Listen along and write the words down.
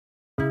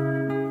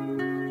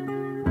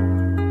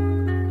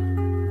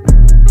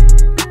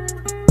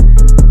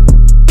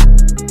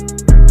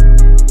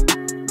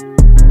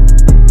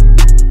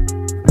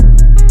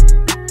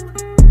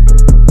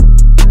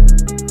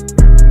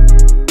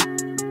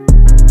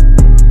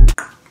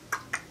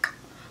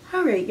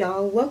Alright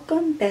y'all,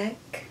 welcome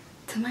back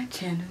to my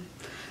channel.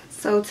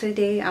 So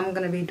today I'm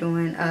going to be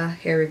doing a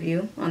hair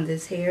review on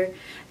this hair,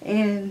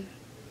 and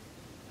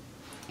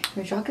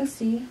as y'all can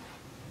see,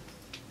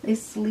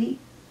 it's sleek,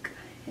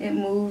 it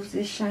moves,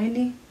 it's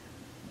shiny,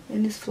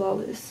 and it's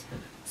flawless.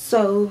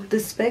 So the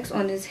specs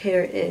on this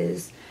hair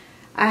is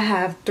I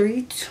have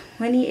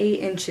 328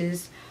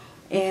 inches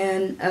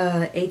and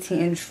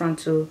 18-inch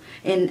frontal,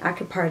 and I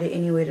could part it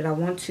any way that I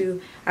want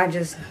to. I'm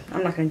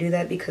not gonna do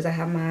that because I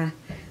have my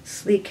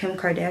sleek Kim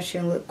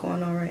Kardashian look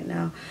going on right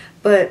now.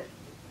 But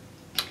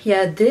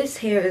yeah, this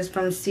hair is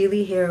from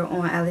Celie hair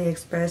on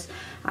Aliexpress.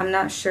 I'm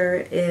not sure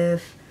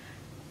if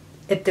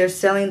they're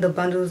selling the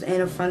bundles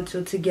and a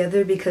frontal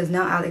together, because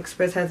now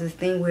Aliexpress has this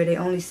thing where they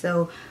only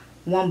sell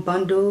one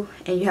bundle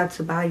and you have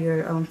to buy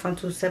your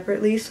frontal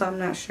separately. So I'm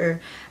not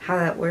sure how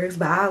that works,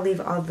 but I'll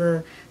leave all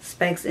the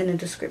specs in the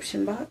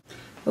description box.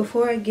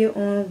 Before I get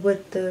on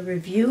with the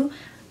review,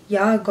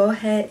 y'all go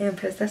ahead and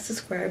press that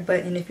subscribe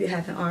button if you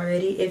haven't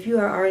already. If you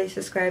are already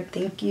subscribed,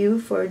 thank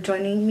you for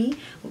joining me.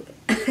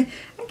 I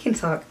can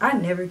talk. I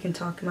never can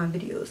talk in my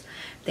videos.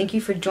 Thank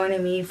you for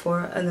joining me for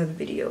another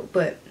video.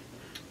 But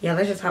yeah,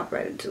 let's just hop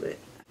right into it.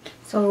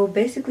 So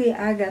basically,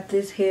 I got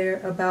this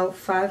hair about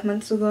 5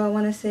 months ago, I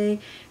want to say,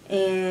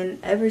 and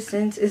ever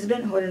since it's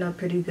been holding up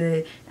pretty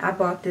good. I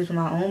bought this with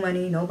my own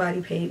money.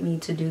 Nobody paid me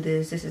to do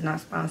this. This is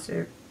not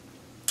sponsored,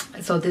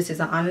 so this is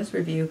an honest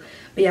review.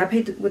 But yeah, I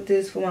paid with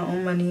this for my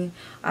own money.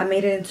 I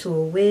made it into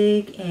a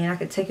wig, and I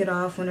could take it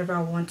off whenever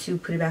I want to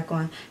put it back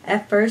on.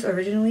 At first,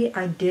 originally,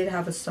 I did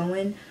have a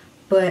sew-in,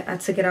 but I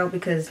took it out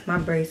because my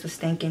braids was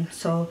stinking.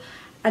 So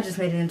I just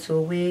made it into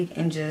a wig,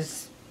 and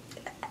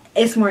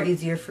it's more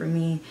easier for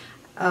me.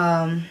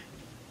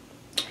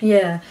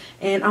 Yeah,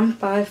 and I'm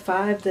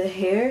 5'5". The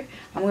hair,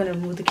 I'm gonna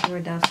move the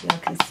camera down so y'all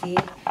can see,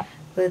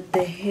 but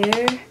the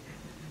hair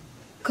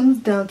comes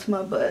down to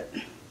my butt,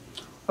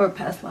 or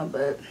past my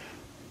butt,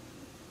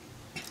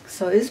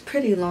 so it's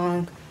pretty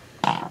long.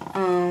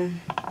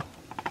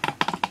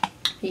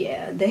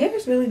 Yeah, the hair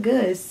is really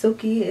good. It's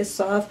silky, it's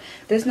soft.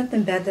 There's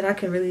nothing bad that I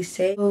can really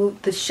say. So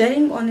the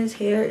shedding on this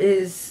hair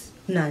is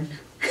none.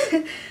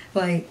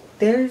 Like,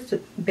 there's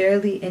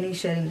barely any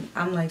shedding.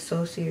 I'm like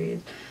so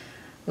serious.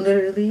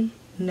 Literally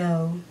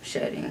no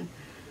shedding.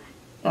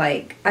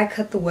 Like, I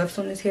cut the wefts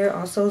on this hair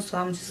also, so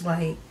I'm just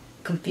like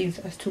confused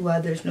as to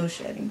why there's no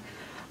shedding.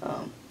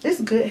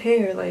 It's good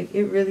hair, like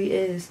it really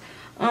is.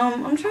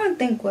 I'm trying to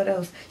think what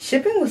else.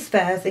 Shipping was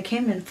fast. It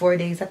came in 4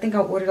 days. I think I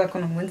ordered like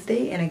on a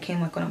Wednesday and it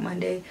came like on a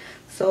Monday,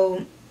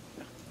 so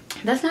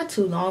that's not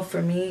too long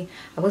for me.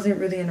 I wasn't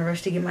really in a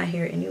rush to get my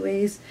hair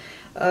anyways.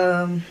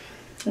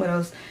 What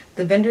else?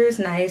 The vendor is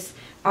nice.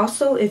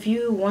 Also, if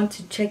you want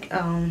to check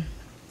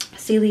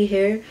Celie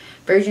hair,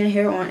 virgin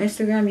hair on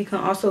Instagram, you can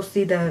also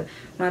see that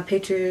my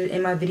picture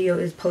in my video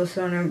is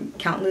posted on her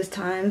countless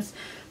times.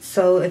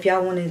 So if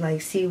y'all want to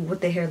like see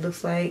what the hair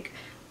looks like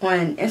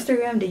on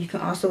Instagram, then you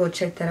can also go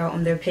check that out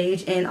on their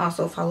page, and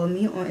also follow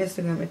me on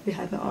Instagram if you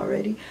haven't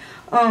already.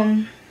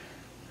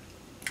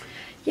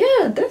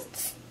 Yeah,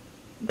 that's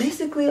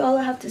basically all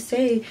I have to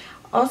say.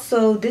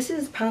 Also, this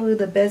is probably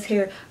the best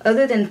hair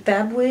other than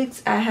Fab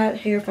Wigs. I had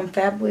hair from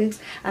Fab Wigs.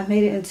 I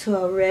made it into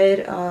a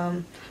red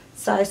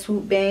side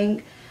swoop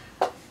bang.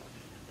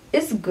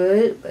 It's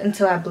good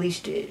until I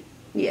bleached it.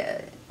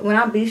 Yeah, when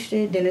I bleached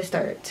it, then it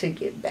started to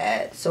get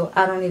bad. So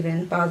I don't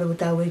even bother with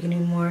that wig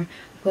anymore.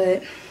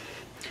 But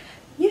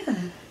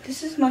yeah,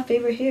 this is my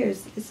favorite hair.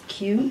 It's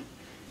cute.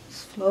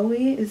 It's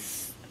flowy.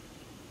 It's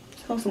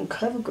on some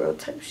CoverGirl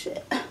type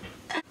shit.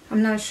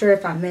 I'm not sure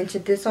if I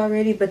mentioned this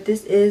already, but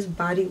this is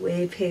body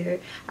wave hair.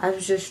 I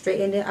was just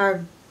straightened it.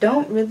 I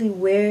don't really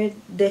wear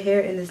the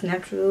hair in its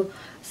natural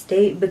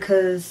state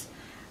because,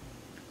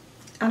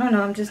 I don't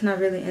know, I'm just not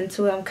really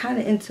into it. I'm kind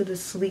of into the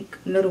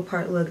sleek middle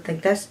part look.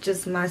 Like, that's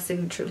just my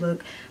signature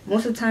look.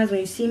 Most of the times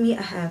when you see me,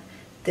 I have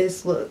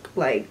this look,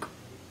 like,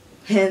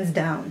 hands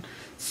down.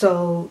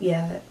 So,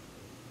 yeah.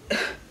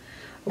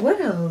 What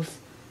else?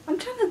 I'm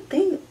trying to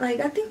think. Like,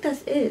 I think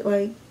that's it.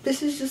 Like,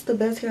 this is just the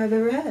best hair I've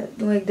ever had.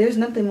 Like, there's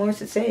nothing more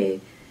to say.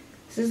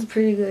 This is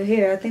pretty good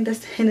hair. I think that's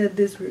the end of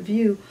this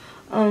review.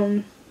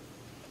 Don't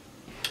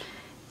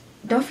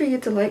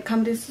forget to like,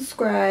 comment, and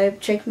subscribe.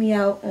 Check me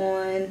out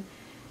on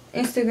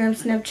Instagram,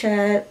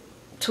 Snapchat,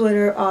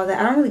 Twitter, all that.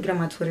 I don't really get on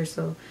my Twitter,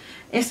 so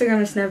Instagram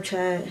and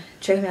Snapchat,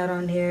 check me out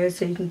on there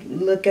so you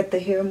can look at the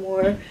hair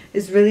more.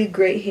 It's really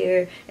great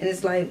hair, and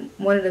it's like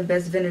one of the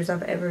best vendors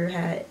I've ever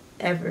had,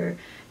 ever.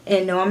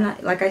 And no, I'm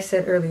not, like I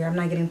said earlier, I'm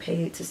not getting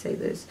paid to say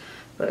this,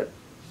 but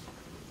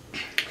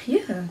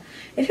yeah,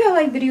 if y'all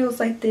like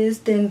videos like this,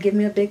 then give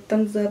me a big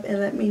thumbs up and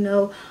let me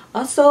know.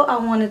 Also, I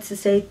wanted to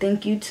say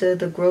thank you to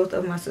the growth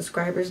of my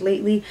subscribers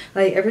lately.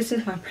 Like, ever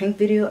since my prank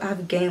video,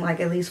 I've gained like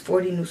at least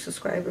 40 new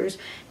subscribers,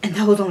 and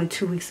that was only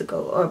 2 weeks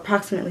ago, or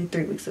approximately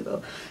 3 weeks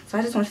ago. So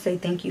I just want to say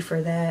thank you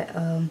for that.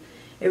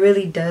 It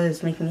really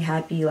does make me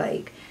happy.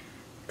 Like,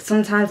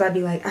 sometimes I'd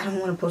be like, I don't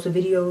want to post a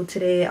video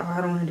today, or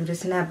I don't want to do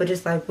this and that, but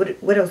just like,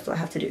 what else do I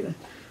have to do?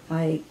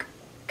 Like,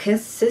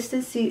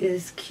 consistency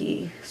is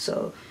key.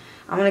 So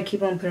I'm going to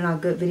keep on putting out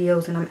good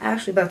videos, and I'm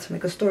actually about to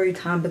make a story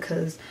time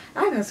because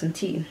I got some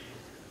tea.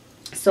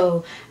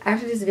 So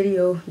after this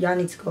video, y'all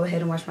need to go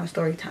ahead and watch my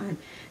story time.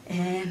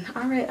 And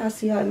alright, I'll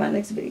see y'all in my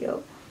next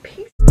video.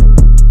 Peace.